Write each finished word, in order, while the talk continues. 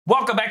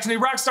Welcome back to New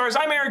Rockstars.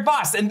 I'm Erik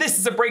Voss, and this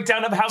is a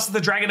breakdown of House of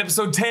the Dragon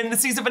Episode 10, the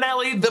season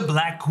finale, The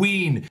Black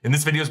Queen. And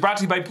this video is brought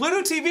to you by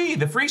Pluto TV,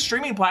 the free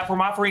streaming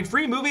platform offering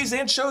free movies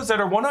and shows that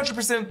are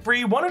 100%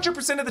 free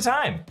 100% of the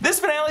time.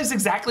 This finale is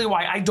exactly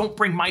why I don't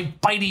bring my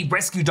bitey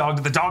rescue dog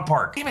to the dog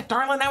park. Damn it,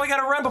 darling, now we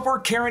gotta run before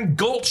Karen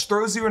Gulch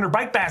throws you in her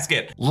bike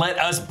basket. Let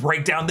us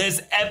break down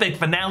this epic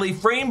finale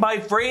frame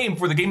by frame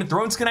for the Game of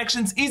Thrones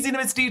connections, easy to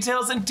miss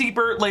details, and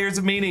deeper layers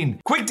of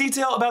meaning. Quick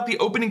detail about the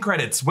opening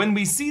credits. When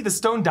we see the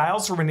stone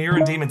dials for Rhaenyra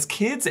and Daemon's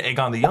kids,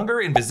 Aegon the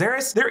Younger and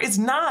Viserys, there is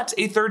not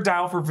a third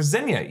dial for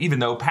Visenya, even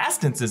though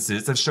past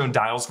instances have shown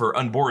dials for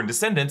unborn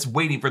descendants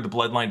waiting for the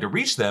bloodline to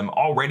reach them,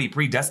 already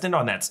predestined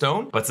on that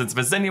stone. But since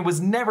Visenya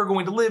was never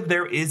going to live,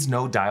 there is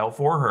no dial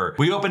for her.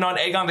 We open on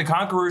Aegon the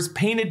Conqueror's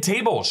painted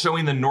table,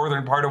 showing the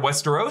northern part of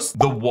Westeros,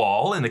 the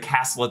wall, and the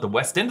castle at the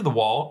west end of the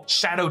wall,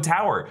 Shadow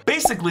Tower,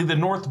 basically the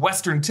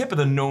northwestern tip of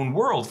the known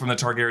world from the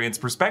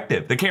Targaryens'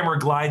 perspective. The camera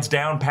glides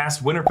down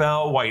past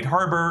Winterfell, White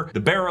Harbor,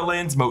 the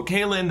Barrowlands, Moat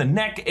Cailin, the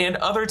Neck, and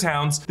other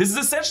towns. This is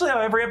essentially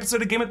how every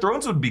episode of Game of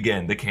Thrones would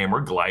begin, the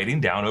camera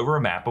gliding down over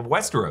a map of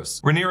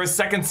Westeros. Rhaenyra's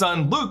second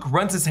son, Luke,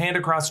 runs his hand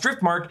across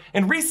Driftmark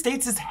and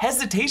restates his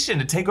hesitation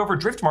to take over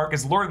Driftmark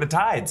as Lord of the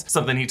Tides,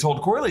 something he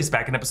told Corlys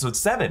back in episode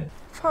 7.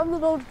 From the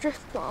Lord of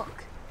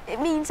Driftmark,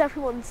 it means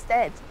everyone's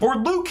dead. For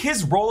Luke,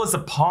 his role as a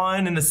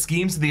pawn in the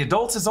schemes of the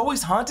adults has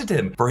always haunted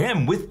him. For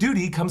him, with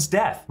duty comes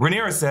death.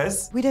 Rhaenyra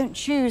says, "We don't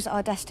choose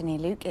our destiny,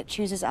 Luke, it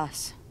chooses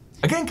us."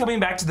 Again, coming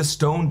back to the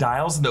stone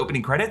dials in the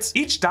opening credits,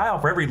 each dial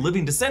for every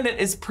living descendant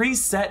is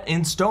preset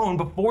in stone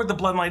before the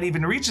bloodline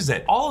even reaches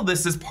it. All of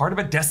this is part of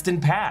a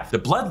destined path. The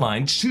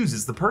bloodline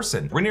chooses the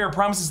person. Rhaenyra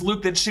promises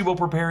Luke that she will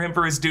prepare him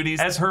for his duties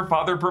as her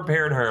father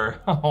prepared her.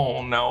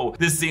 Oh no.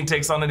 This scene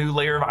takes on a new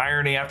layer of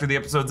irony after the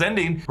episode's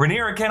ending.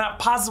 Rhaenyra cannot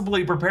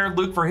possibly prepare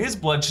Luke for his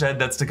bloodshed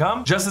that's to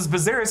come, just as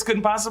Viserys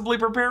couldn't possibly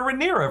prepare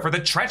Rhaenyra for the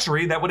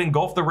treachery that would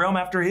engulf the realm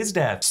after his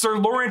death. Sir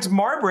Laurent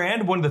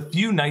Marbrand, one of the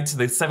few knights of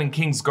the Seven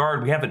Kings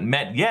Guard we haven't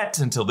met yet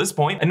until this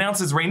point,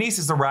 announces Rhaenys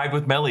has arrived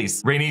with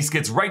Meleys. Rhaenys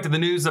gets right to the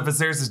news of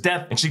Viserys'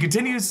 death, and she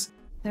continues,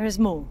 "There is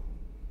more.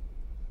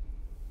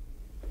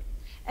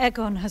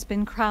 Aegon has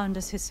been crowned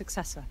as his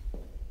successor."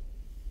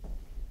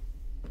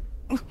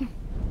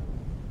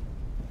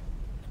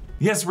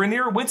 Yes,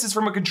 Rhaenyra winces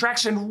from a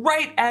contraction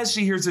right as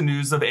she hears the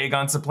news of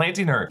Aegon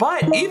supplanting her.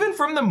 But even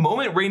from the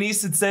moment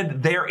Rhaenys had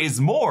said there is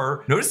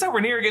more, notice how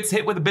Rhaenyra gets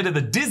hit with a bit of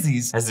the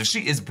dizzies as if she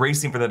is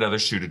bracing for that other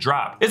shoe to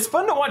drop. It's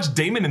fun to watch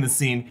Daemon in the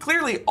scene.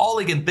 Clearly all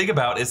he can think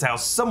about is how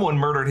someone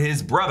murdered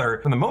his brother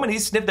from the moment he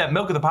sniffed that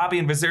milk of the poppy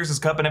in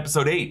Viserys' cup in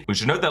episode 8. We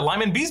should note that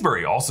Lyman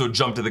Beesbury also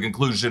jumped to the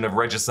conclusion of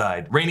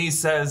regicide. Rhaenys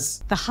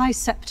says, "The High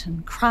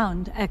Septon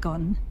crowned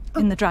Aegon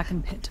in the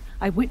Dragon Pit.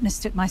 I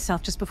witnessed it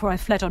myself just before I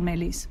fled on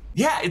Meleys."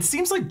 Yeah, it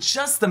seems like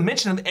just the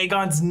mention of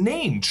Aegon's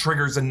name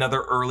triggers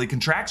another early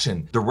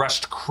contraction. The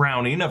rushed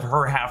crowning of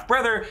her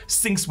half-brother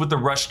syncs with the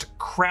rushed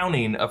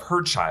crowning of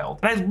her child.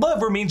 And I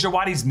love Ramin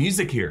Djawadi's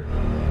music here.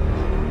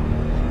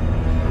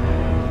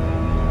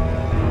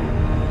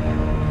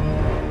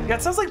 Yeah,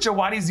 it sounds like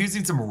Djawadi's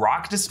using some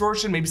rock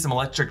distortion, maybe some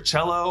electric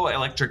cello,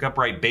 electric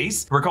upright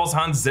bass. It recalls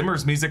Hans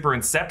Zimmer's music for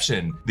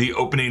Inception. The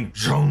opening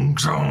zhong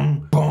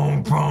zhong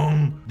boom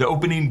boom. The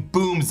opening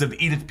booms of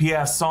Edith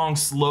Piaf's song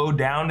slow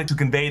down to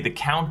convey the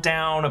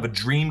countdown of a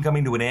dream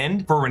coming to an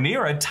end. For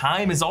Rhaenyra,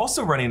 time is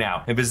also running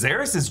out, and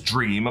Viserys'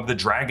 dream of the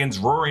dragons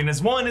roaring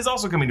as one is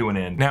also coming to an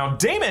end. Now,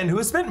 Daemon, who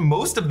has spent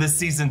most of this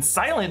season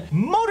silent,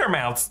 motor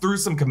mouths through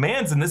some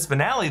commands in this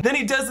finale than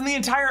he does in the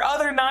entire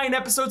other 9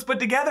 episodes put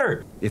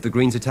together. If the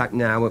Greens attack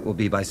now, it will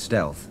be by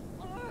stealth,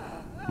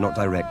 not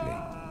directly.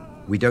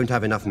 We don't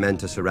have enough men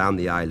to surround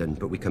the island,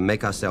 but we can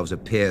make ourselves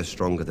appear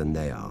stronger than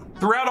they are.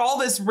 Throughout all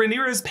this,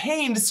 Rhaenyra's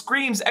pained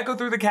screams echo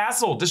through the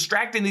castle,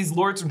 distracting these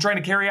lords from trying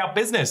to carry out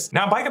business.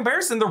 Now, by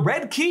comparison, the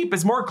Red Keep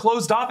is more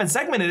closed off and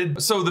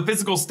segmented, so the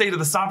physical state of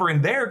the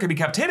sovereign there can be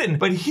kept hidden,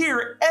 but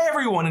here,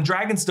 everyone in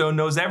Dragonstone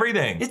knows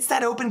everything. It's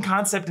that open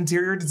concept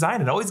interior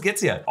design, it always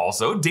gets you.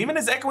 Also, Daemon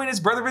is echoing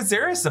his brother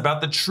Viserys about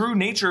the true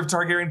nature of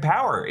Targaryen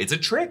power. It's a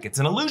trick, it's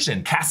an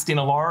illusion, casting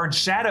a large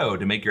shadow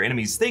to make your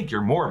enemies think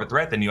you're more of a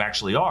threat than you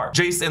actually are.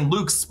 Jace and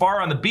Luke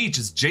spar on the beach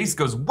as Jace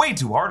goes way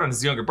too hard on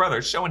his younger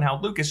brother, showing how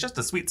Luke is just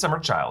a sweet summer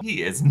child.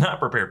 He is not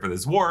prepared for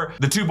this war.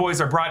 The two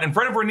boys are brought in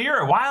front of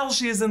Rhaenyra while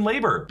she is in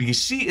labor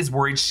because she is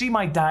worried she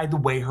might die the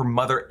way her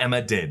mother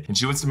Emma did, and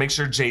she wants to make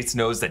sure Jace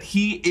knows that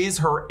he is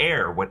her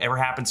heir, whatever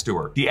happens to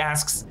her. He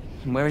asks,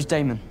 "Where is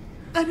Daemon?"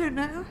 "I don't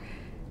know.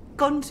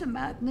 Gone to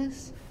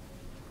madness.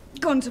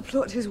 Gone to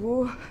plot his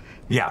war."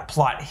 Yeah,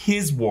 plot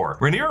his war.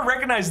 Rhaenyra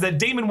recognizes that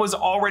Daemon was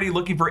already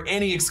looking for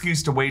any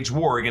excuse to wage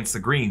war against the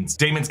Greens.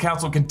 Daemon's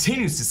council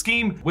continues to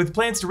scheme with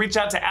plans to reach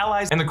out to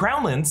allies and the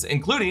Crownlands,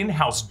 including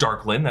House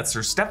Darkland, that's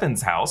Sir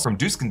Stefan's house from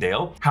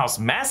Duskendale, House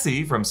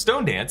Massey from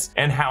Stonedance,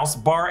 and House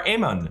Bar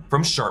Aemon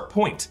from Sharp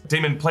Point.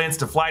 Daemon plans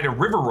to fly to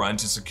Riverrun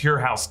to secure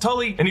House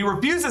Tully, and he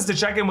refuses to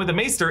check in with the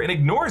Maester and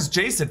ignores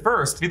Jace at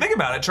first. If you think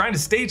about it, trying to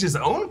stage his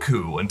own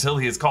coup until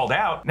he is called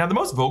out. Now, the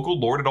most vocal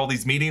lord at all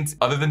these meetings,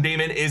 other than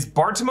Daemon, is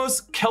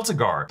Bartimos Celtigar,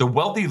 Ulfgar, the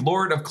wealthy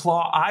Lord of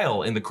Claw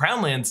Isle in the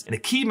Crownlands and a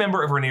key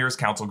member of Rhaenyra's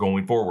council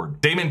going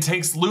forward. Daemon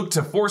takes Luke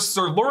to force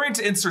Sir Laurent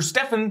and Sir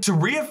Stefan to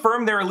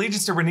reaffirm their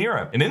allegiance to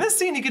Rhaenyra. And in this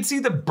scene, you can see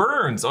the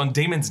burns on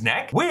Daemon's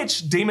neck,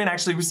 which Daemon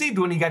actually received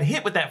when he got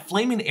hit with that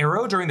flaming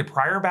arrow during the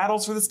prior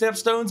battles for the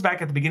Stepstones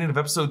back at the beginning of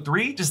episode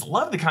 3. Just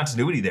love the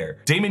continuity there.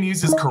 Daemon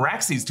uses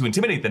Caraxes to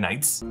intimidate the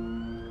knights.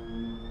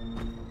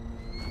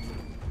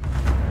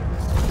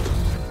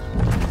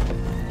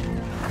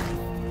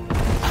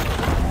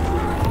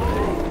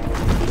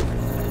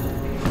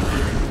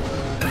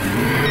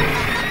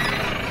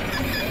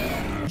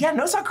 Yeah,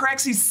 notice how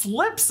Caraxes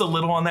slips a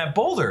little on that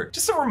boulder.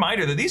 Just a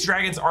reminder that these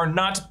dragons are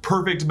not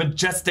perfect,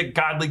 majestic,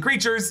 godly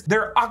creatures.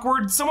 They're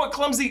awkward, somewhat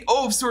clumsy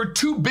oafs who are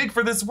too big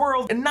for this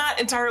world and not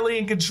entirely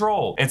in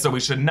control. And so we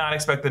should not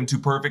expect them to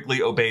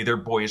perfectly obey their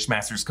boyish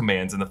master's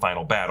commands in the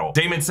final battle.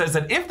 Daemon says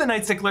that if the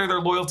knights declare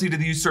their loyalty to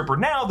the usurper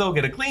now, they'll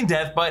get a clean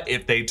death, but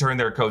if they turn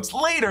their coats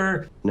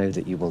later, know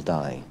that you will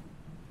die.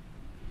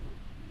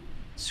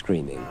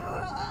 Screaming.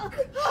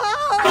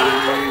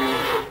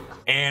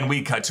 And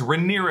we cut to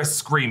Rhaenyra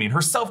screaming,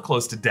 herself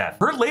close to death.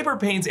 Her labor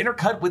pains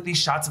intercut with these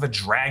shots of a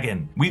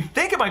dragon. We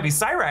think it might be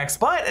Syrax,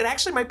 but it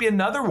actually might be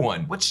another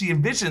one, what she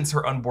envisions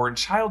her unborn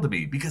child to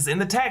be. Because in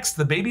the text,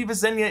 the baby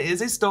Visenya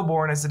is a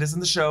stillborn as it is in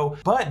the show,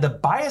 but the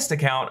biased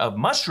account of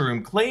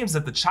Mushroom claims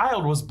that the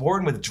child was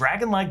born with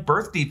dragon-like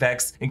birth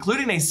defects,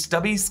 including a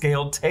stubby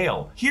scaled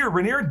tail. Here,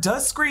 Rhaenyra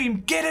does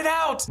scream, "Get it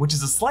out!" which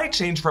is a slight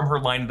change from her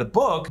line in the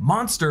book,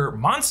 "Monster,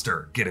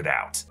 monster, get it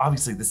out."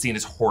 Obviously, the scene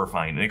is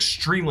horrifying and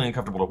extremely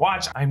uncomfortable to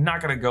watch. I'm not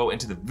gonna go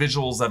into the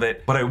visuals of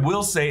it, but I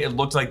will say it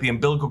looked like the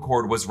umbilical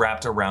cord was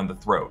wrapped around the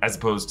throat, as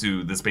opposed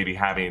to this baby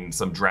having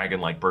some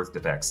dragon-like birth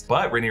defects.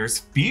 But Rhaenyra's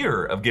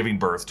fear of giving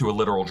birth to a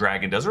literal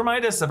dragon does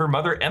remind us of her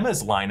mother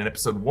Emma's line in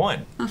episode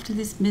 1. After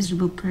this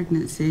miserable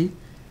pregnancy,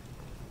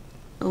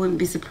 I wouldn't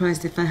be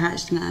surprised if I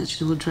hatched an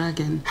actual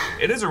dragon.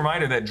 It is a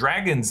reminder that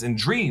dragons and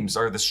dreams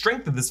are the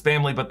strength of this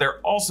family, but they're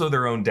also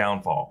their own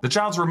downfall. The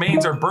child's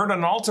remains are burned on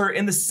an altar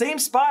in the same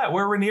spot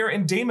where Rhaenyra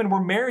and Daemon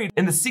were married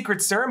in the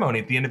secret ceremony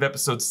at the end of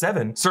episode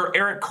 7. Sir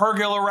Erik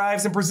Cargill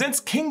arrives and presents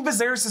King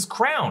Viserys'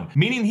 crown,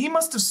 meaning he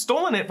must have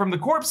stolen it from the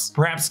corpse,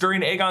 perhaps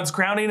during Aegon's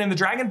crowning in the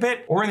Dragon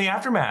Pit or in the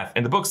aftermath.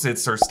 In the books,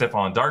 it's Sir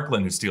Stefan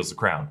Darkland who steals the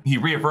crown. He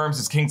reaffirms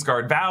his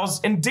Kingsguard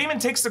vows, and Daemon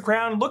takes the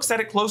crown, looks at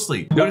it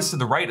closely. Notice to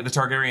the right of the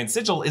Targaryen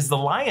sigil is the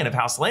lion of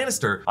House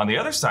Lannister. On the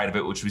other side of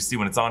it, which we see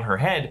when it's on her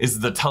head,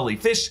 is the Tully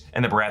fish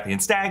and the Baratheon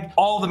stag.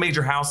 All the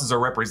major houses are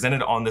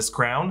represented on this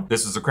crown.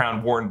 This was a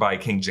crown worn by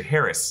King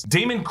Jaehaerys.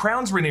 Daemon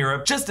crowns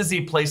Rhaenyra just as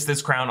he placed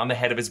this crown on the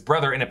head of his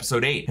brother in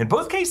episode 8. In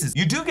both cases,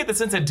 you do get the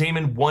sense that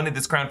Daemon wanted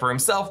this crown for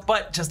himself,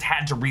 but just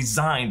had to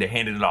resign to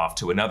hand it off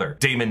to another.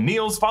 Daemon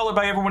kneels, followed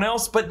by everyone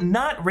else, but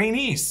not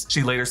Rhaenys.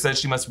 She later says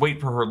she must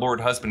wait for her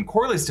lord husband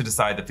Corlys to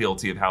decide the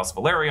fealty of House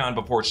Velaryon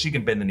before she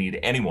can bend the knee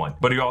to anyone.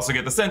 But you also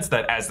get the sense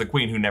that as the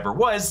queen who never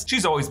was,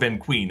 she's always been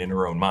queen in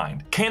her own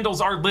mind.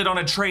 Candles are lit on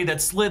a tray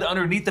that slid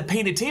underneath the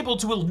painted table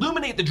to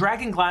illuminate the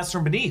dragon glass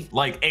from beneath.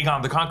 Like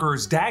Aegon the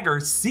Conqueror's dagger,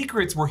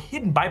 secrets were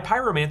hidden by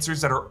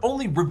pyromancers that are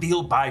only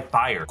revealed by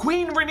fire.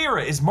 Queen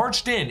Rhaenyra is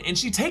marched in, and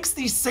she takes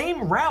the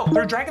same route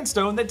through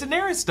Dragonstone that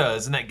Daenerys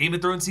does in that Game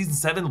of Thrones season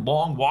 7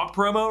 long walk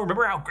promo.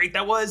 Remember how great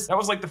that was? That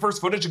was like the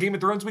first footage of Game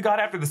of Thrones we got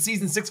after the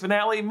season 6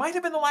 finale. Might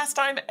have been the last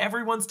time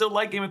everyone still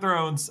liked Game of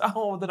Thrones.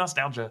 Oh, the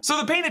nostalgia. So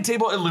the painted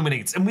table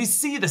illuminates, and we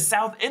see the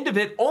south end of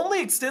it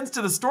only extends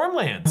to the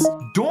Stormlands.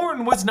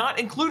 Dorne was not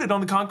included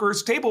on the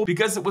Conqueror's table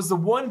because it was the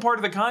one part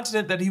of the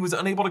continent that he was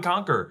unable to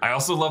conquer. I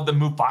also love the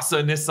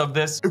Mufasa-ness of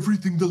this.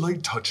 Everything the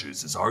light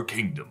touches is our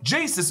kingdom.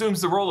 Jace assumes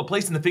the role of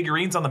placing the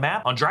figurines on the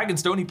map. On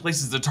Dragonstone, he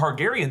places the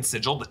Targaryen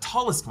sigil, the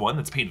tallest one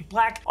that's painted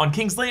black. On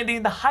King's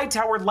Landing, the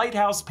Hightower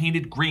lighthouse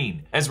painted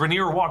green. As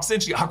Rhaenyra walks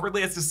in, she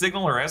awkwardly has to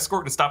signal her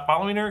escort to stop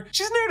following her.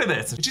 She's new to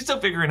this, and she's still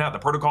figuring out the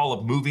protocol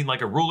of moving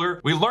like a ruler.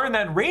 We learn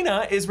that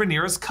Rhaena is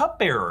Rhaenyra's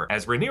cupbearer,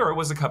 as Rhaenyra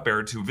was a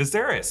cupbearer to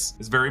Viserys.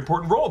 It's a very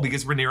important role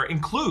because Rhaenyra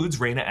includes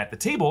Rhaena at the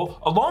table,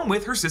 along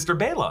with her sister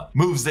Baela.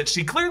 Moves that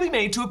she clearly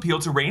made to appeal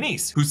to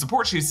Rhaenys, whose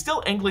support she is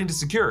still angling to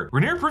secure.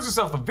 Rhaenyra proves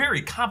herself a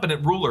very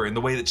competent ruler in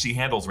the way that she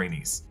handles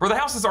Rhaenys. For the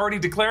houses already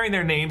declaring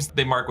their names,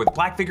 they mark with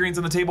black figurines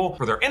on the table.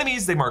 For their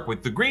enemies, they mark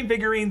with the green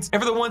figurines.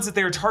 And for the ones that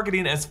they are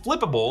targeting as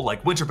flippable,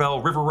 like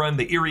Winterfell, Riverrun,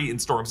 the Eyrie,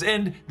 and Storm's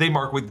End, they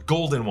mark with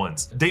golden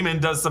ones. Daemon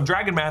does some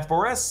dragon math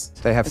for us.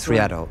 They have 3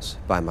 adults,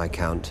 by my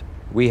count.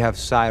 We have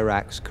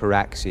Syrax,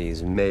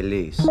 Caraxes, and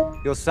Meleys.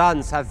 Your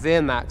sons have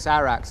Virmax,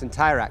 Arax, and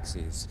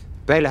Tyraxes.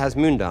 Baela has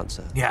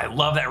Moondancer. Yeah, I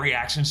love that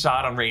reaction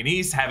shot on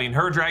Rhaenys, having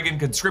her dragon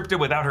conscripted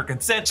without her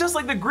consent, just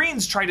like the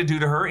Greens tried to do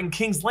to her in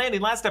King's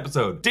Landing last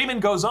episode. Daemon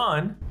goes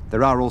on.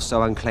 There are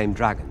also unclaimed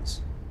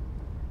dragons.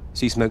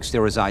 Seasmoke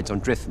still resides on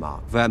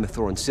Driftmark.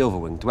 Vermithor and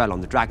Silverwing dwell on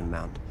the Dragon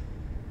Mound.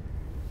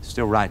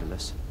 Still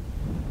riderless.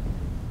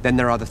 Then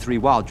there are the 3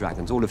 wild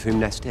dragons, all of whom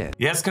nest here.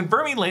 Yes,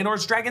 confirming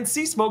Laenor's dragon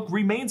Seasmoke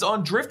remains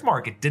on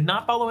Driftmark. It did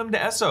not follow him to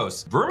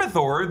Essos.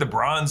 Vermithor, the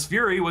Bronze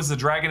Fury, was the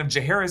dragon of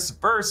Jaehaerys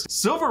first.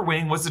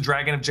 Silverwing was the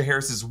dragon of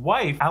Jaehaerys'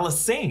 wife,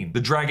 Alysanne,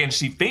 the dragon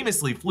she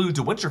famously flew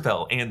to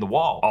Winterfell and the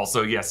Wall.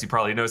 Also, yes, you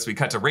probably noticed we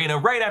cut to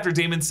Rhaena right after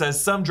Daemon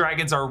says some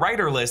dragons are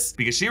riderless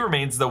because she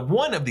remains the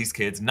one of these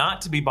kids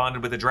not to be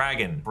bonded with a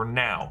dragon for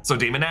now. So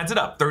Daemon adds it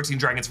up, 13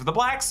 dragons for the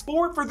blacks,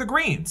 4 for the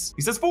greens.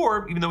 He says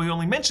 4, even though he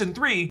only mentioned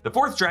 3. The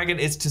 4th dragon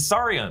is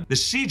Tessarion, the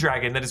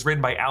she-dragon that is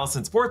ridden by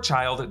Alicent's 4th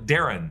child,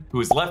 Darren,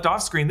 who is left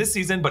off screen this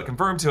season but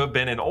confirmed to have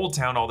been in Old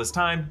Town all this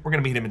time. We're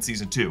gonna meet him in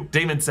season 2.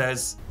 Daemon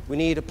says, We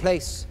need a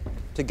place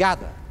to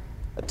gather,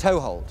 a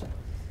toehold,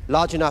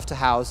 large enough to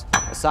house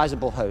a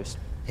sizable host.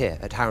 Here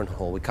at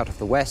Harrenhal, we cut off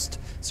the west,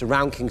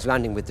 surround King's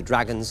Landing with the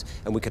dragons,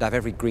 and we could have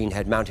every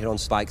greenhead mounted on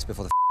spikes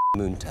before the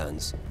moon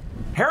turns.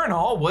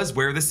 Harrenhal was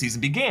where the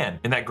season began,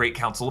 in that Great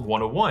Council of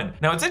 101.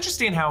 Now it's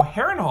interesting how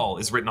Harrenhal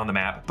is written on the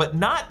map, but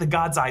not the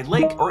God's Eye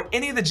Lake or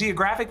any of the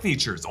geographic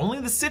features. Only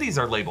the cities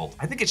are labeled.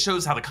 I think it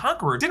shows how the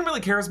Conqueror didn't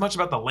really care as much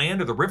about the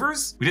land or the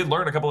rivers. We did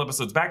learn a couple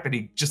episodes back that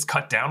he just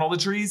cut down all the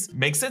trees.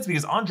 Makes sense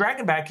because on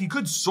Dragonback, he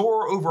could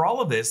soar over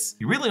all of this.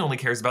 He really only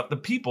cares about the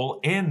people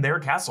and their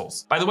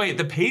castles. By the way,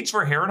 the page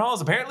for Harrenhal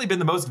has apparently been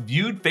the most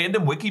viewed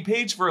fandom wiki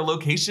page for a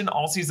location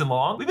all season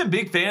long. We've been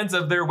big fans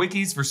of their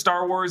wikis for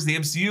Star Wars, the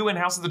MCU, and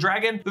House of the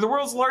Dragon. They're the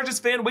world's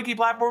largest fan wiki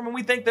platform, and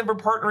we thank them for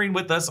partnering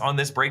with us on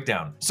this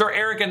breakdown. Sir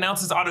Erik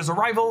announces Otto's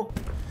arrival.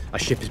 A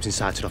ship has been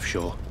sighted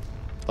offshore.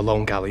 A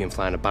lone galleon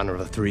flying a banner of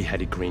a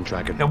 3-headed green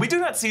dragon. Now, we do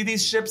not see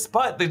these ships,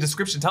 but the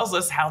description tells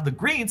us how the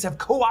Greens have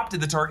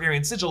co-opted the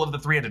Targaryen sigil of the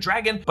 3-headed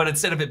dragon, but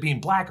instead of it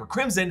being black or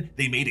crimson,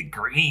 they made it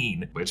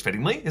green, which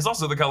fittingly is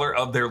also the color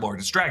of their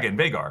largest dragon,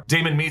 Vhagar.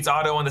 Daemon meets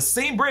Otto on the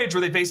same bridge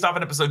where they faced off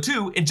in episode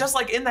 2, and just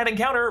like in that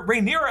encounter,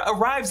 Rhaenyra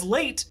arrives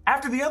late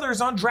after the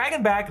others on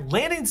Dragonback,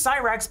 landing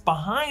Syrax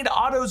behind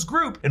Otto's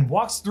group and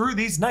walks through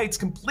these knights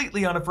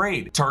completely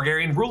unafraid.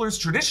 Targaryen rulers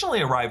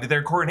traditionally arrived at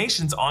their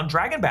coronations on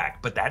Dragonback,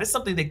 but that is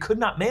something they could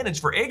not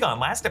manage for Aegon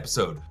last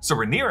episode, so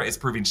Rhaenyra is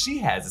proving she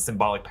has a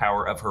symbolic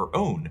power of her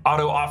own.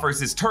 Otto offers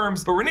his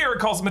terms, but Rhaenyra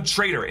calls him a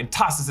traitor and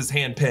tosses his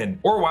handpin.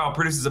 Orwell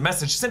produces a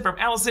message sent from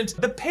Alicent,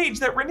 the page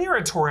that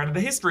Rhaenyra tore out of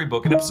the history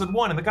book in episode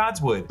 1 in the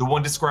Godswood, the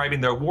one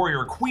describing the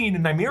warrior queen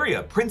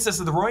Nymeria, princess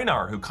of the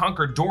Rhoynar, who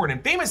conquered Dorne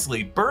and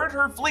famously burned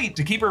her fleet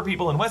to keep her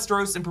people in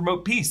Westeros and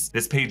promote peace.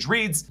 This page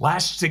reads,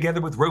 lashed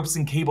together with ropes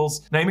and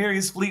cables,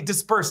 Nymeria's fleet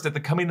dispersed at the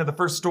coming of the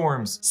first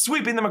storms,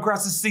 sweeping them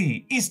across the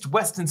sea, east,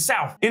 west, and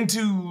south,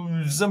 into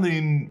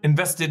something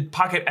invested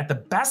pocket at the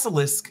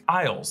Basilisk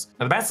Isles.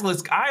 Now, the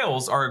Basilisk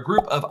Isles are a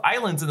group of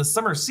islands in the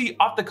Summer Sea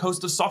off the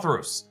coast of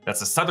Sotheros. That's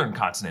the southern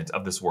continent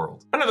of this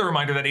world. Another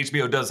reminder that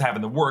HBO does have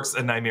in the works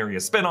a Nymeria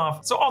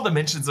spinoff, so all the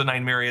mentions of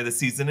Nymeria this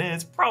season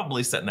is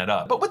probably setting that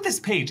up. But with this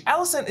page,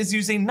 Alicent is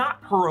using not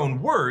her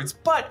own words,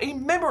 but a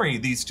memory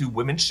these two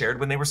women shared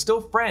when they were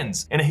still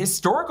friends, and a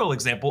historical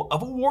example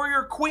of a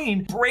warrior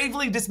queen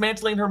bravely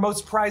dismantling her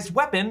most prized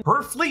weapon,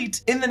 her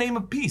fleet, in the name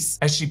of peace,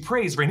 as she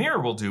prays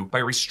Rhaenyra will do by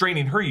restraining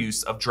her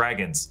use of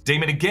dragons.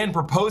 Daemon again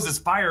proposes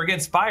fire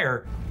against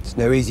fire. It's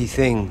no easy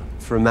thing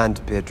for a man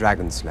to be a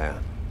dragon slayer.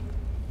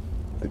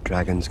 But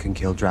dragons can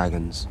kill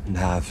dragons, and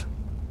have.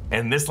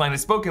 And this line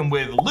is spoken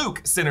with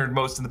Luke centered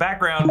most in the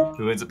background,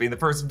 who ends up being the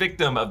first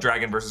victim of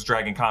dragon versus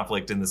dragon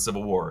conflict in the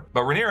Civil War.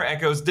 But Rhaenyra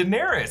echoes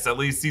Daenerys, at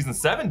least season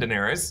 7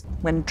 Daenerys.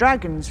 When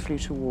dragons flew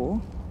to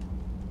war,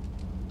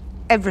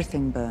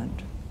 everything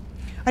burned.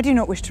 I do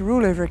not wish to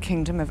rule over a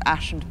kingdom of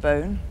ash and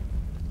bone.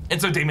 And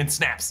so Daemon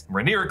snaps.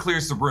 Rhaenyra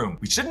clears the room.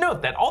 We should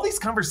note that all these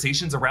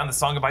conversations around the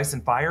Song of Ice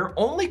and Fire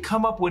only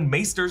come up when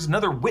maesters and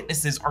other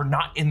witnesses are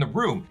not in the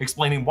room,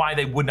 explaining why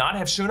they would not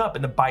have shown up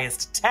in the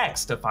biased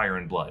text of Fire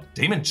and Blood.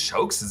 Daemon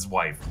chokes his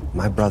wife.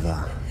 My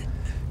brother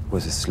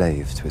was a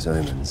slave to his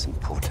omens and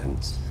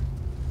portents.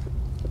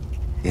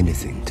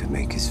 Anything to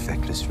make his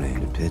feckless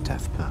reign appear to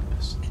have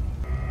purpose.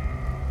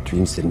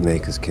 Dreams didn't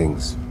make us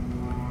kings.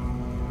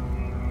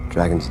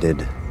 Dragons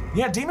did.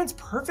 Yeah, Daemon's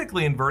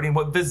perfectly inverting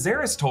what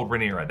Viserys told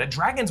Rhaenyra, that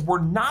dragons were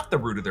not the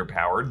root of their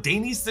power,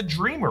 Daenys the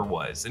Dreamer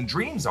was, and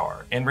dreams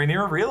are. And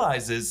Rhaenyra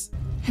realizes...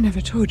 I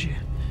never told you.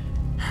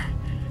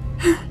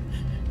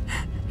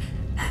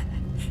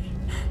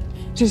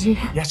 Did he?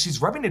 Yeah,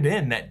 she's rubbing it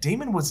in that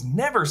Daemon was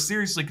never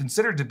seriously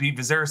considered to be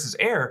Viserys'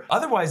 heir,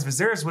 otherwise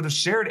Viserys would have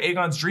shared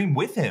Aegon's dream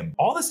with him.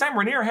 All this time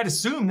Rhaenyra had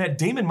assumed that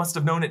Daemon must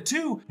have known it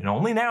too, and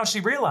only now she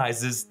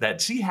realizes that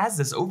she has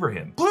this over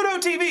him. Pluto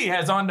TV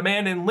has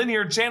on-demand and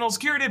linear channels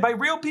curated by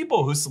real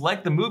people who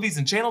select the movies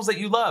and channels that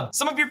you love.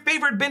 Some of your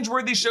favorite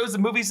binge-worthy shows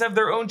and movies have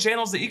their own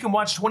channels that you can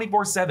watch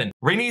 24/7.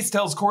 Rhaenys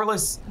tells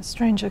Corlys, A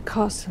stranger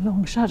casts a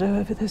long shadow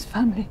over this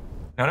family.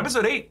 Now in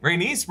episode 8,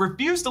 Rhaenys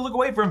refused to look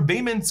away from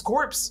Daemon's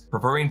corpse,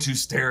 preferring to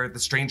stare at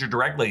the stranger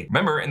directly.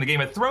 Remember, in the Game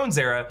of Thrones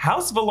era,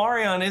 House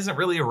Velaryon isn't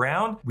really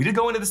around. We did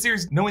go into the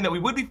series knowing that we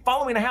would be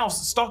following a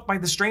house stalked by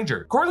the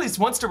stranger. Corlys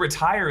wants to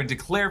retire and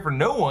declare for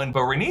no one,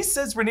 but Rhaenys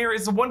says Rhaenyra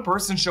is the one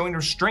person showing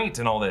restraint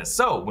in all this.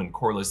 So when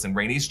Corlys and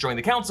Rhaenys join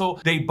the council,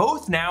 they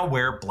both now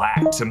wear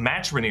black to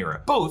match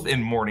Rhaenyra, both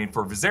in mourning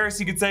for Viserys,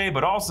 you could say,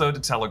 but also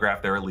to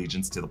telegraph their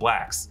allegiance to the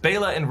Blacks.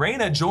 Baela and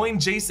Rhaena join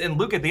Jace and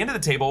Luke at the end of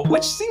the table,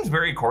 which seems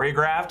very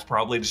choreographed,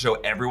 probably to show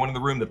everyone in the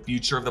room the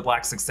future of the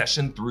Black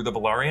succession through the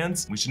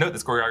Velaryons. We should note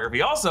this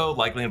choreography also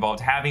likely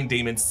involved having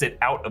Daemon sit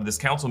out of this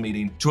council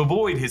meeting to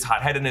avoid his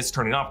hot-headedness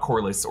turning off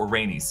Corlys or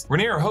Rhaenys.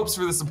 Rhaenyra hopes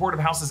for the support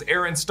of houses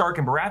Aeryn, Stark,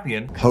 and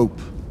Baratheon. Hope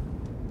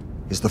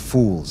is the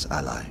fool's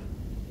ally.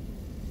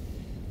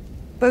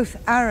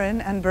 Both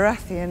Aeryn and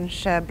Baratheon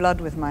share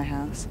blood with my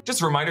house.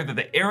 Just a reminder that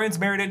the Aerons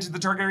married into the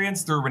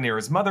Targaryens through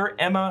Rhaenyra's mother,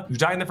 Aemma, who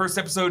died in the first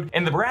episode,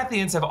 and the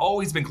Baratheons have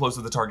always been close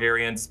with the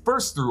Targaryens,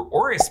 first through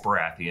Orys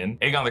Baratheon,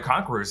 Aegon the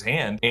Conqueror's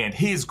hand, and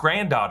his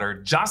granddaughter,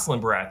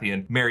 Jocelyn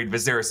Baratheon, married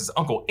Viserys'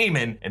 uncle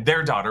Aemon, and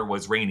their daughter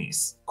was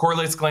Rhaenys.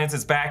 Corlys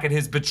glances back at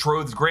his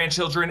betrothed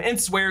grandchildren and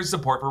swears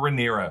support for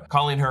Rhaenyra,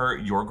 calling her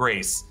Your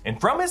Grace. And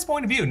from his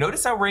point of view,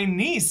 notice how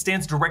Rhaenys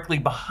stands directly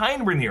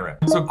behind Rhaenyra.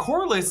 So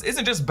Corlys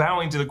isn't just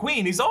bowing to the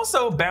queen, he's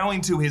also bowing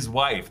to his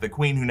wife, the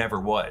queen who never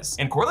was.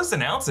 And Corlys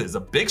announces a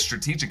big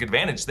strategic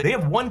advantage that they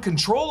have won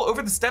control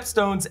over the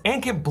Stepstones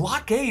and can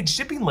blockade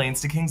shipping lanes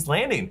to King's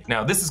Landing.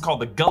 Now this is called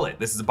the Gullet.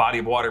 This is a body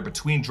of water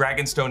between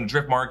Dragonstone and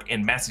Driftmark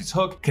and Massey's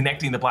Hook,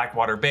 connecting the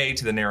Blackwater Bay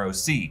to the Narrow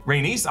Sea.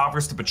 Rhaenys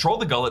offers to patrol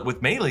the Gullet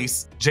with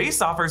Meleys.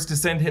 Jace offers to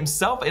send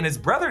himself and his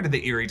brother to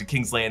the Eyrie to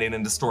King's Landing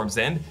and to Storm's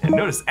End. And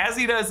notice, as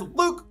he does,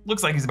 Luke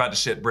looks like he's about to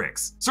shit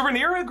bricks. So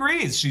Rhaenyra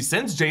agrees. She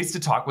sends Jace to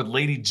talk with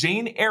Lady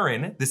Jane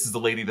Arryn, this is the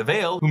Lady of the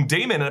Vale, whom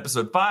Daemon in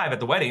episode 5 at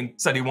the wedding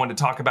said he wanted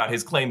to talk about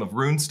his claim of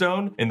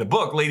Runestone. In the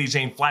book, Lady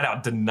Jane flat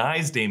out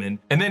denies Daemon.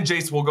 And then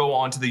Jace will go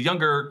on to the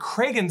younger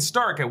Cregan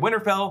Stark at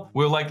Winterfell.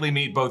 We'll likely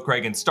meet both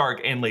Cregan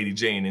Stark and Lady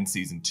Jane in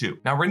season 2.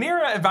 Now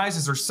Rhaenyra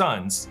advises her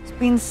sons. It's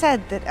been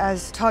said that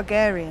as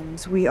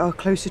Targaryens, we are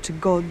closer to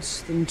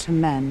gods than to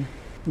men.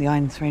 The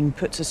Iron Throne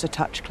puts us a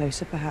touch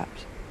closer,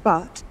 perhaps.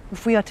 But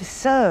if we are to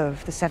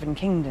serve the Seven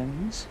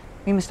Kingdoms,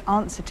 we must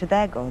answer to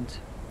their gods.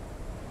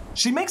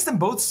 She makes them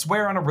both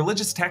swear on a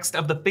religious text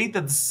of the faith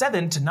of the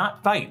Seven to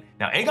not fight.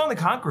 Now, Aegon the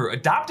Conqueror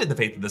adopted the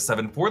faith of the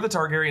Seven for the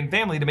Targaryen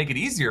family to make it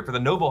easier for the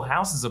noble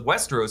houses of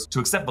Westeros to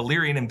accept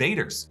Valyrian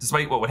invaders,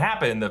 despite what would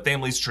happen, the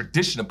family's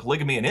tradition of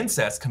polygamy and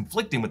incest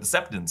conflicting with the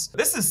Septons.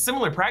 This is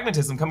similar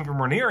pragmatism coming from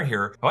Rhaenyra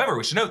here. However,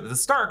 we should note that the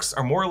Starks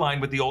are more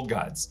aligned with the old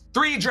gods.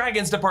 3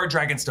 dragons depart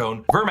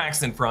Dragonstone,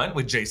 Vermax in front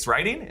with Jace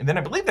riding, and then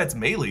I believe that's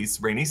Meleys,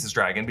 Rhaenys'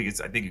 dragon,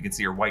 because I think you can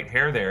see her white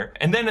hair there.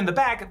 And then in the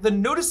back, the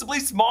noticeably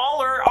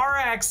smaller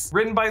RX,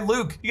 ridden by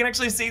Luke. You can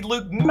actually see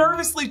Luke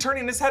nervously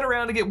turning his head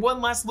around to get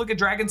one last look at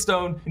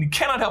Dragonstone, and you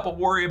cannot help but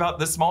worry about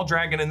this small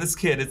dragon and this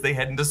kid as they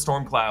head into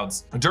storm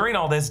clouds. During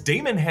all this,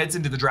 Daemon heads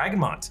into the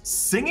Dragonmont,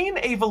 singing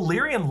a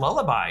Valyrian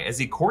lullaby as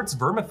he courts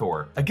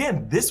Vermithor.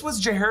 Again, this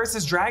was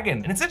Jaehaerys'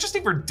 dragon, and it's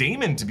interesting for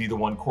Daemon to be the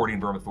one courting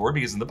Vermithor,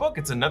 because in the book,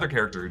 it's another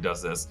character who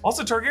does this.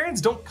 Also,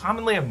 Targaryens don't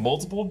commonly have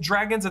multiple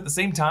dragons at the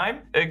same time,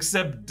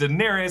 except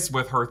Daenerys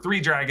with her 3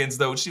 dragons,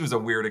 though she was a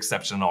weird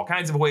exception in all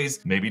kinds of ways.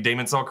 Maybe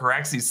Daemon saw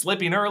Caraxes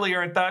slipping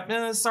earlier and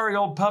thought, sorry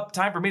old pup,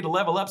 time for me to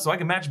level up so I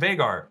can match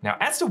Vhagar. Now,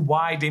 as to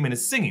why Daemon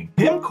is singing,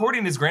 him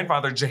courting his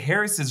grandfather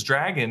Jaehaerys'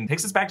 dragon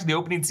takes us back to the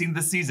opening scene of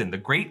the season, the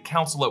Great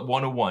Council at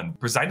 101,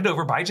 presided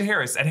over by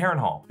Jaehaerys at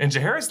Harrenhal. And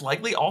Jaehaerys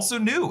likely also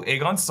knew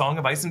Aegon's Song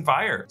of Ice and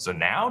Fire. So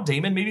now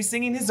Daemon may be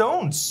singing his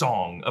own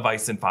Song of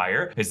Ice and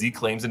Fire as he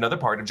claims another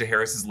part of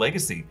Jaehaerys'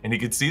 legacy. And you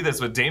could see this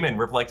with Daemon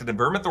reflected in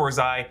Vermithor's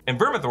eye and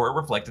Vermithor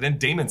reflected in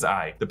Daemon's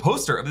eye. The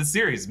poster of the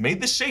series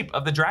made the shape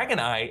of the dragon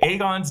eye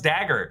Aegon's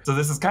dagger. So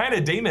this is kind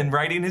of Daemon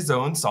writing his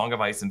own Song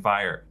of Ice and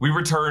Fire. We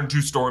return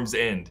to Storm's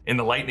End. In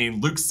the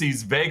lightning, Luke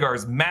sees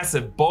Vhagar's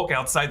massive bulk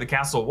outside the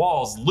castle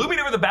walls, looming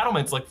over the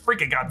battlements like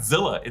freaking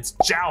Godzilla, its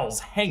jowls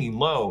hanging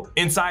low.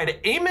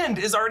 Inside, Aemond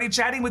is already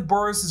chatting with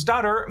Boros'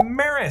 daughter,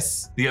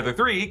 Maris. The other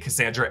 3,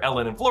 Cassandra,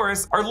 Ellen, and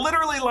Floris, are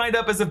literally lined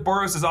up as if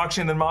Boros is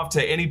auctioning them off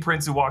to any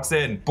prince who walks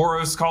in.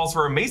 Boros calls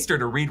for a maester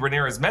to read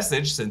Rhaenyra's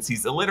message since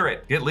he's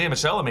illiterate. Get Lea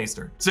Michele a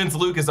maester. Since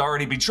Luke is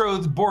already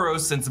betrothed,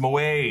 Boros sends him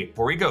away.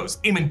 Before he goes,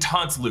 Aemond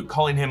taunts Luke,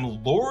 calling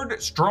him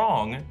Lord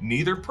Strong,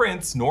 neither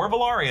prince nor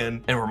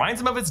Velaryon, and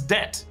reminds him of his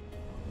debt.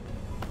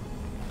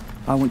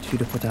 I want you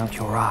to put out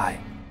your eye.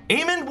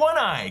 Aemond One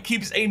Eye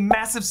keeps a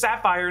massive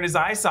sapphire in his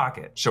eye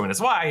socket, showing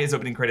us why his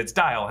opening credits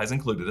dial has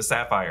included a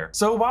sapphire.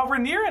 So while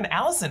Rhaenyra and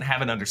Alicent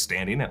have an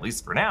understanding, at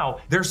least for now,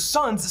 their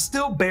sons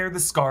still bear the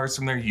scars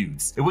from their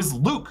youths. It was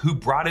Luke who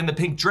brought in the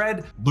pink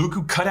dread, Luke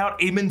who cut out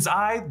Aemond's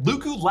eye,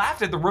 Luke who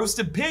laughed at the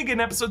roasted pig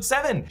in episode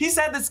 7. He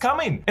said this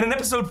coming. And in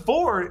episode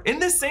 4, in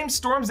this same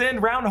Storm's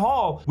End round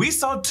hall, we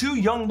saw 2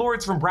 young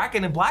lords from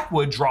Bracken and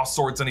Blackwood draw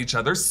swords on each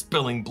other,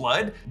 spilling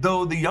blood,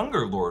 though the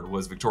younger lord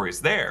was victorious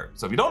there.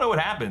 So if you don't know what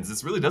happens,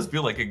 this really does does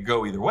feel like it could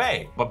go either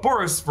way. But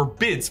Boris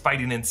forbids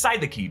fighting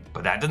inside the keep,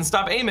 but that doesn't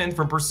stop Aemond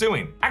from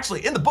pursuing.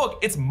 Actually, in the book,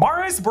 it's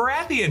Maris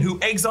Baratheon who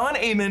eggs on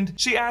Aemond.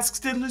 She asks,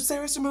 did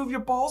Lucerys remove your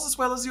balls as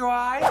well as your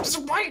eye?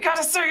 Just why you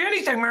gotta say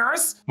anything,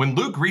 Maris? When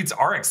Luke greets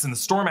Arx in the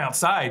storm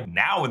outside,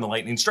 now when the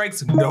lightning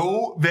strikes,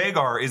 no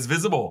Vhagar is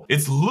visible.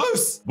 It's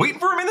Luce, waiting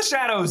for him in the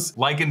shadows.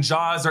 Like in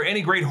Jaws or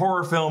any great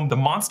horror film, the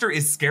monster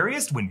is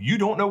scariest when you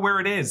don't know where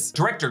it is.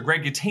 Director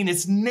Greg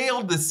Yaitanes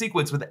nailed this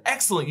sequence with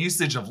excellent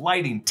usage of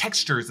lighting,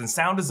 textures, and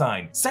sound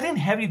design. Setting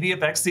heavy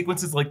VFX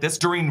sequences like this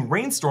during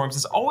rainstorms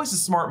is always a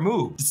smart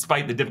move,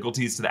 despite the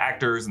difficulties to the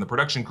actors and the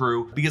production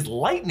crew, because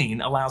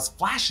lightning allows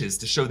flashes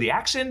to show the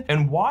action,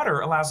 and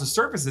water allows the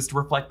surfaces to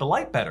reflect the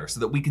light better so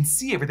that we can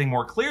see everything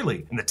more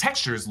clearly, and the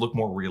textures look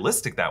more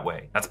realistic that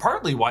way. That's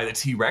partly why the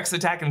T-Rex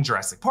attack in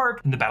Jurassic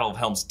Park and the Battle of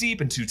Helm's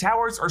Deep and Two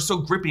Towers are so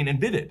gripping and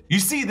vivid. You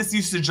see this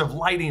usage of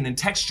lighting and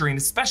texturing,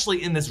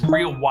 especially in this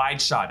real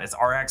wide shot as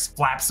RX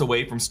flaps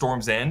away from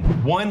Storm's End.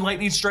 One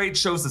lightning strike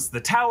shows us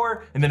the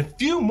tower, and then a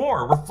few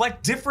more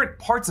reflect different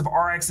parts of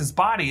RX's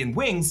body and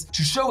wings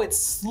to show it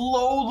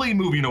slowly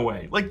moving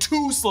away, like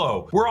too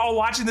slow. We're all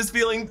watching this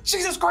feeling,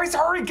 Jesus Christ,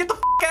 hurry, get the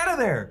f out of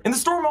there. And the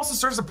storm also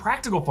serves a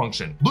practical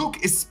function.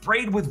 Luke is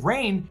sprayed with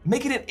rain,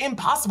 making it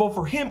impossible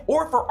for him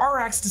or for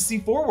RX to see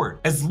forward.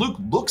 As Luke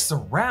looks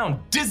around,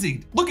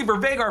 dizzy, looking for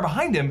Vhagar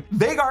behind him,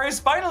 Vhagar is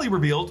finally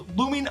revealed,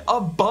 looming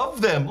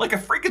above them like a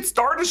freaking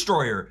Star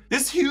Destroyer.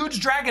 This huge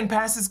dragon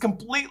passes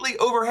completely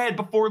overhead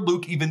before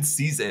Luke even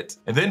sees it.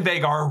 And then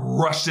Vhagar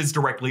rushes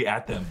directly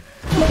at them.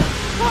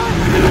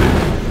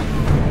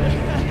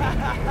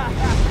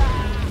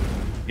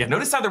 Yeah,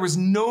 notice how there was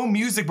no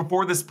music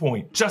before this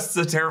point, just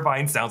the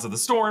terrifying sounds of the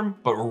storm.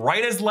 But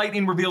right as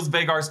lightning reveals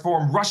Vhagar's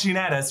form rushing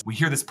at us, we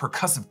hear this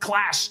percussive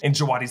clash and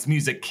Jawadi's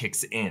music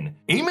kicks in.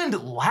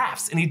 Aemond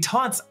laughs and he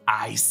taunts,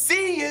 I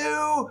see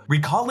you!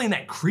 Recalling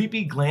that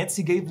creepy glance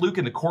he gave Luke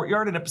in the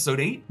courtyard in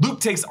episode 8, Luke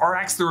takes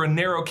Arx through a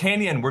narrow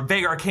canyon where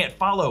Vhagar can't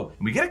follow.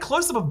 And we get a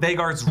close-up of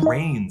Vhagar's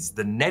reins,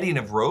 the netting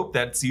of rope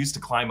that's used to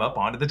climb up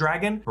onto the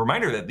dragon. A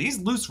reminder that these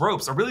loose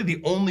ropes are really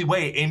the only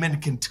way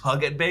Aemond can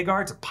tug at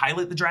Vhagar to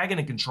pilot the dragon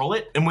and control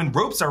it, and when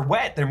ropes are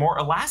wet, they're more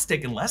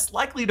elastic and less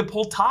likely to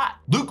pull taut.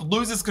 Luke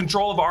loses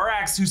control of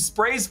Arx, who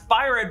sprays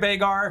fire at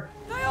Vhagar.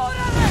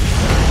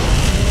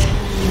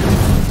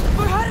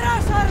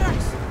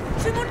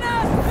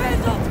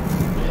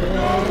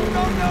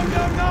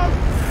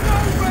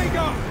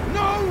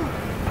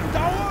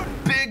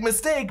 Big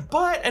mistake,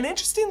 but an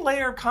interesting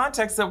layer of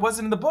context that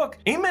wasn't in the book.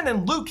 Aemond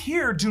and Luke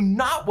here do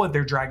not want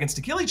their dragons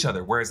to kill each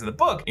other, whereas in the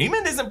book,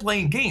 Aemond isn't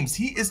playing games,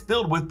 he is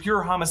filled with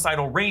pure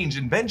homicidal rage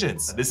and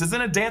vengeance. This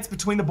isn't a dance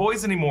between the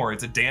boys anymore,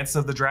 it's a dance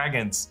of the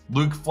dragons.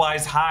 Luke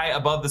flies high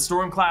above the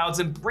storm clouds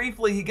and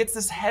briefly he gets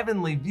this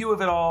heavenly view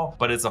of it all,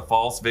 but it's a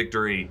false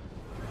victory.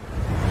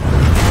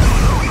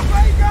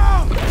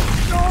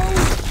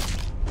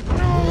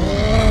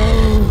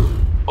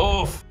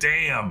 Oof,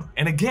 damn.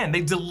 And again,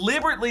 they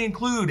deliberately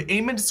include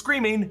Aemond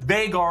screaming,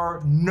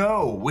 Vhagar,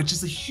 no, which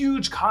is a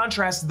huge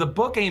contrast to the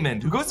book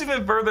Aemond, who goes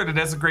even further to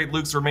desecrate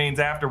Luke's remains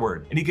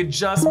afterward. And he could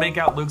just make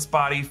out Luke's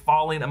body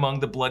falling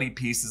among the bloody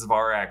pieces of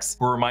RX.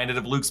 We're reminded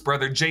of Luke's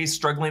brother Jace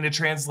struggling to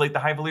translate the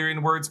High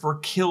Valyrian words for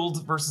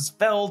killed versus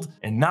felled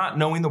and not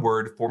knowing the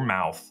word for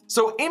mouth.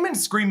 So Aemond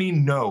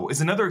screaming no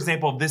is another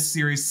example of this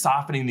series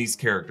softening these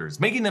characters,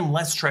 making them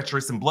less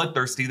treacherous and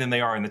bloodthirsty than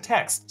they are in the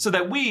text, so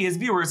that we as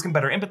viewers can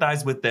better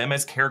empathize with them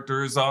as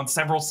characters on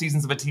several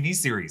seasons of a TV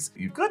series.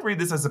 You could read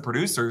this as the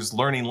producers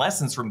learning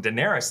lessons from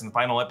Daenerys in the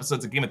final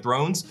episodes of Game of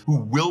Thrones, who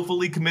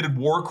willfully committed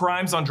war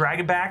crimes on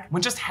Dragonback,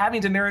 when just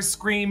having Daenerys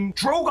scream,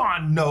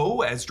 Drogon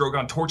no, as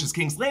Drogon torches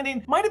King's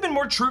Landing might have been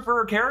more true for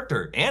her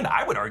character. And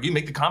I would argue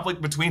make the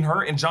conflict between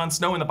her and Jon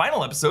Snow in the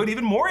final episode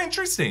even more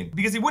interesting,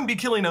 because he wouldn't be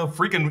killing a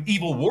freaking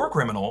evil war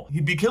criminal,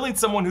 he'd be killing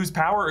someone whose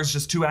power is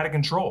just too out of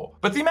control.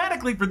 But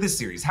thematically for this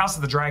series, House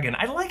of the Dragon,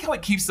 I like how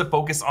it keeps the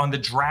focus on the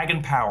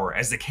dragon power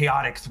as the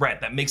chaotic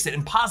threat that makes it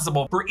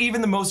impossible for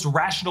even the most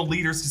rational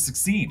leaders to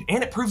succeed.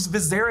 And it proves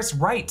Viserys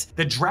right,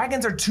 that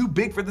dragons are too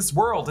big for this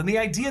world, and the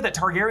idea that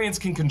Targaryens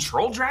can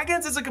control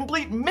dragons is a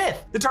complete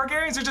myth. The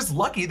Targaryens are just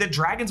lucky that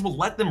dragons will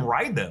let them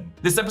ride them.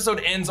 This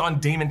episode ends on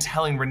Daemon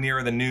telling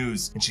Rhaenyra the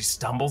news, and she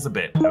stumbles a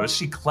bit. Notice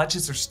she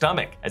clutches her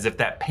stomach, as if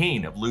that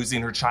pain of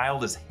losing her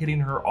child is hitting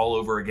her all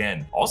over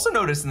again. Also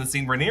notice in the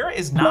scene, Rhaenyra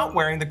is not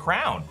wearing the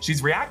crown.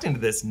 She's reacting to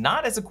this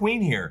not as a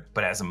queen here,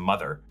 but as a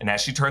mother. And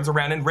as she turns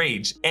around in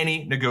rage,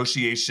 any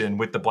negotiation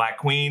with the Black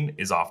Queen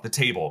is off the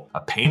table. A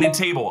painted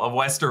table of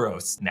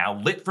Westeros, now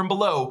lit from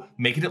below,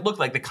 making it look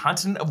like the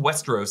continent of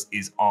Westeros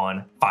is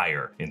on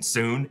fire, and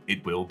soon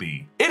it will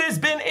be. It has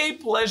been a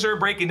pleasure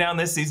breaking down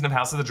this season of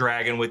House of the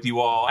Dragon with you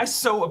all. I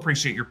so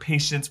appreciate your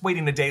patience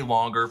waiting a day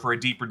longer for a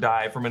deeper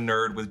dive from a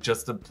nerd with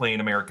just a plain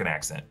American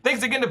accent.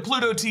 Thanks again to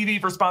Pluto TV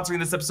for sponsoring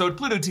this episode.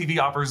 Pluto TV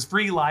offers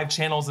free live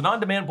channels and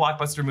on-demand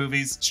blockbuster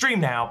movies. Stream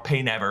now,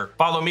 pay never.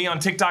 Follow me on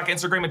TikTok,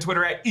 Instagram, and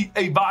Twitter at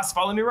EA Voss.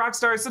 Follow New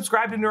Rockstars.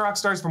 Subscribe to New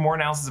Rockstars for more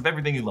analysis of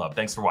everything you love.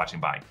 Thanks for watching.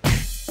 Bye.